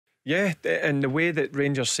Yeah, and the way that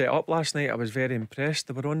Rangers set up last night, I was very impressed.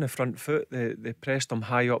 They were on the front foot. They pressed them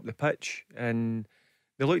high up the pitch, and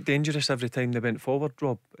they looked dangerous every time they went forward,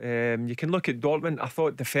 Rob. You can look at Dortmund. I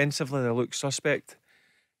thought defensively they looked suspect.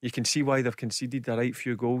 You can see why they've conceded the right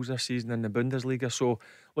few goals this season in the Bundesliga. So,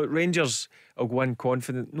 look, Rangers will go in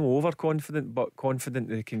confident, no overconfident, but confident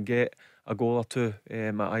they can get a goal or two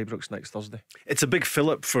at Ibrox next Thursday. It's a big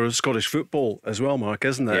fillip for Scottish football as well, Mark,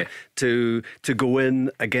 isn't it? Yeah. To go in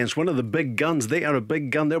against one of the big guns. They are a big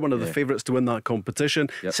gun. They're one of the favourites to win that competition.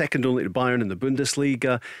 Yep. Second only to Bayern in the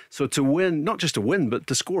Bundesliga. So to win, not just to win, but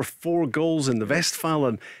to score 4 goals in the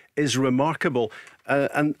Westfalen is remarkable.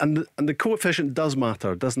 And the coefficient does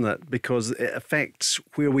matter, doesn't it? Because it affects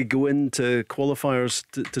where we go into qualifiers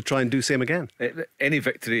to try and do same again. Any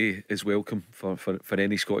victory is welcome for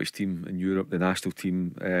any Scottish team in Europe, the national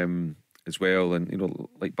team as well. And, you know,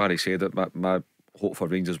 like Barry said, my hope for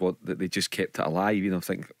Rangers was that they just kept it alive. You know,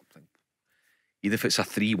 think even if it's a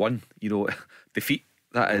 3-1, you know, defeat,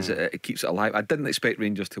 that is, it keeps it alive. I didn't expect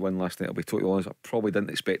Rangers to win last night, I'll be totally honest. I probably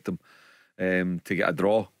didn't expect them to get a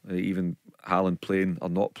draw, even Haaland playing or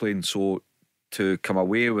not playing. So to come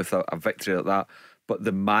away with a victory like that, but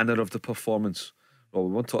the manner of the performance, well,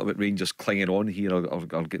 we won't talk about Rangers clinging on here or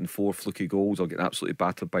getting 4 fluky goals or getting absolutely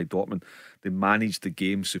battered by Dortmund. They managed the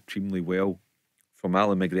game supremely well, from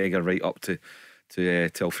Alan McGregor right up to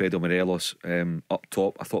Alfredo Morelos up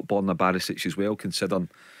top. I thought Borna Barisic as well, considering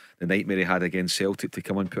the nightmare he had against Celtic, to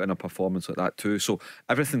come and put in a performance like that too. So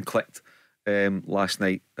everything clicked last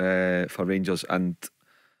night for Rangers, and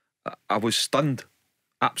I was stunned,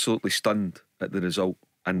 absolutely stunned at the result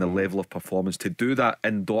and the level of performance. To do that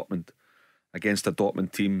in Dortmund against a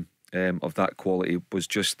Dortmund team of that quality was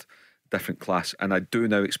just different class. And I do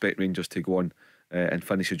now expect Rangers to go on and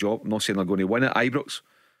finish the job. I'm not saying they're going to win at Ibrox,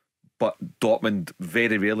 but Dortmund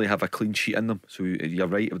very rarely have a clean sheet in them. So you're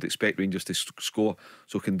right, I would expect Rangers to score.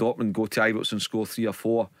 So can Dortmund go to Ibrox and score 3 or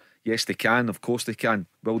 4? Yes, they can, of course they can.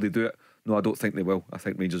 Will they do it? No, I don't think they will. I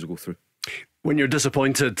think Rangers will go through. When you're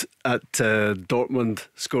disappointed at Dortmund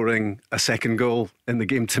scoring a second goal in the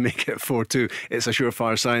game to make it 4-2, it's a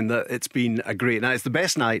surefire sign that it's been a great night. It's the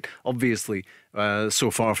best night, obviously,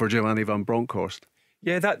 so far for Giovanni van Bronckhorst.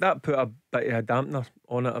 Yeah, that put a bit of a dampener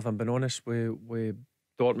on it, if I'm being honest, with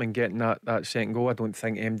Dortmund getting that second goal. I don't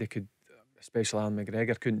think MD could, especially Alan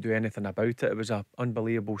McGregor, couldn't do anything about it. It was an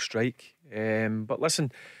unbelievable strike. But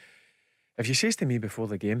listen, if you says to me before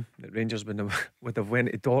the game that Rangers would have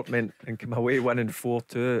went to Dortmund and come away winning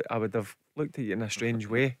 4-2, I would have looked at you in a strange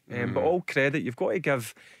way. But all credit, you've got to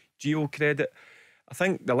give Gio credit. I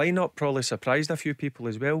think the lineup probably surprised a few people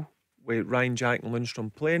as well, with Ryan Jack and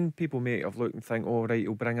Lundstrom playing. People may have looked and think, oh right,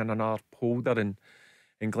 he'll bring in another Holder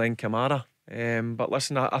and Glenn Kamara. But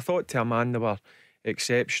listen, I thought to a man they were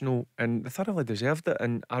exceptional and they thoroughly deserved it,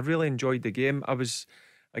 and I really enjoyed the game. I was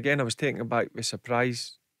taken aback with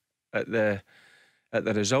surprise at the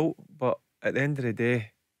result, but at the end of the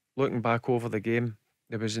day, looking back over the game,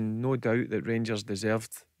 there was no doubt that Rangers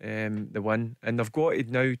deserved the win, and they've got to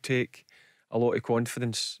now take a lot of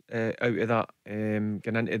confidence out of that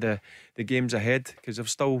going into the games ahead, because they've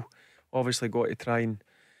still obviously got to try and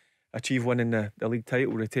achieve winning the league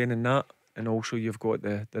title, retaining that, and also you've got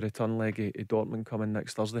the return leg of Dortmund coming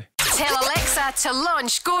next Thursday. Tell Alexa to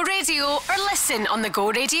launch Go Radio or listen on the Go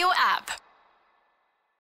Radio app.